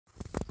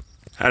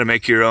how to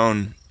make your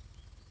own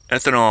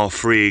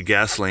ethanol-free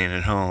gasoline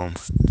at home.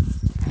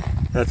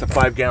 That's a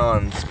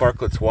 5-gallon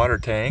Sparklets water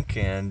tank,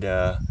 and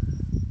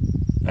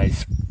I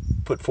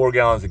put 4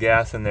 gallons of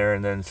gas in there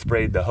and then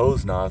sprayed the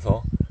hose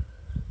nozzle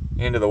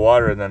into the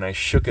water, and then I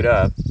shook it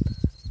up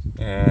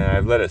and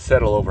I've let it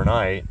settle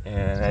overnight.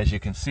 And as you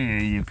can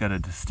see, you've got a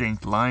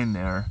distinct line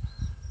there.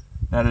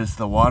 That is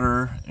the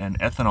water and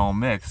ethanol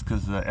mix,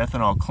 because the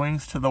ethanol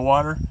clings to the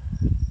water,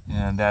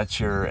 and that's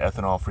your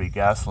ethanol-free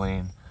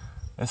gasoline.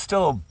 It's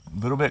still a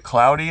little bit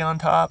cloudy on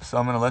top, so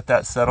I'm going to let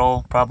that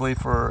settle probably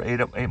for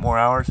 8 more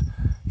hours.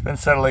 It's been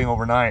settling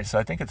overnight, so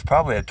I think it's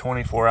probably a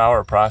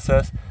 24-hour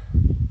process.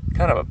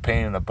 Kind of a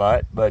pain in the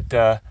butt,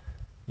 but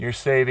you're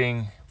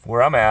saving,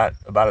 where I'm at,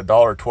 about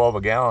 $1.12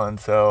 a gallon,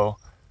 so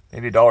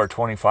maybe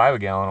 $1.25 a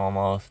gallon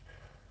almost.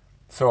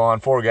 So on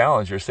 4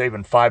 gallons, you're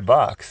saving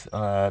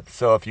 $5.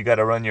 So if you got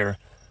to run your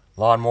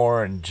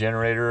lawnmower and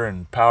generator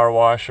and power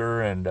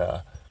washer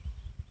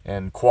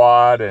and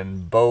quad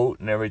and boat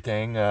and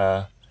everything,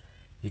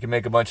 you can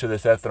make a bunch of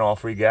this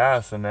ethanol-free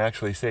gas and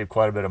actually save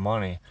quite a bit of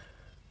money.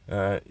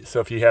 So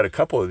if you had a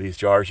couple of these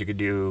jars, you could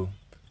do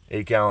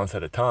 8 gallons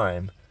at a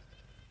time.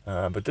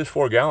 But this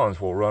 4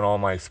 gallons will run all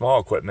my small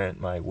equipment,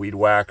 my weed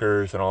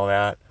whackers and all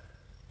that,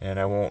 and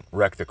I won't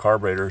wreck the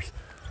carburetors.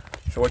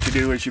 So what you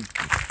do is you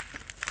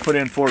put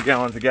in 4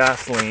 gallons of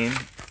gasoline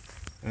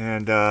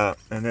and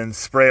then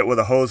spray it with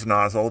a hose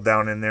nozzle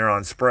down in there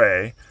on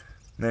spray,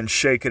 and then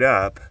shake it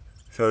up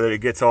so that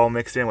it gets all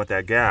mixed in with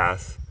that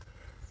gas.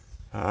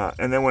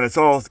 And then when it's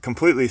all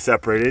completely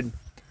separated,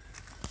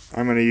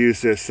 I'm going to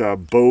use this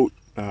boat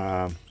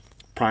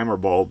primer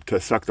bulb to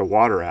suck the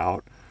water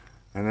out,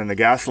 and then the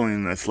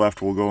gasoline that's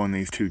left will go in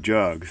these 2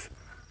 jugs.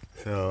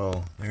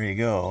 So there you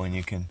go, and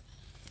you can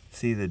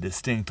see the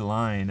distinct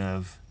line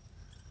of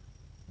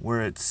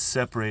where it's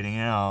separating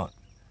out.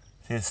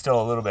 See, it's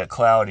still a little bit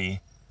cloudy,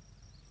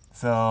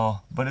 so,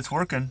 but it's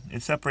working,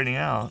 it's separating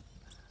out,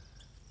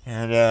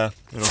 and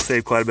it'll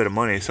save quite a bit of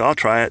money. So I'll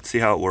try it, see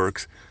how it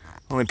works.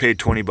 Only paid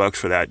 20 bucks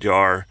for that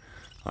jar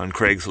on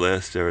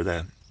Craigslist, or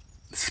the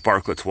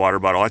Sparklets water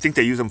bottle. I think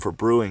they use them for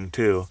brewing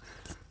too,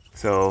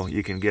 so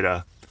you can get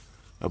a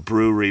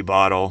brewery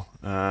bottle.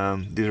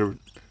 They're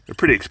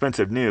pretty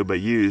expensive new, but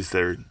used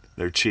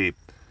they're cheap.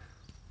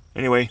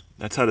 Anyway,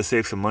 that's how to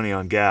save some money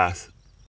on gas.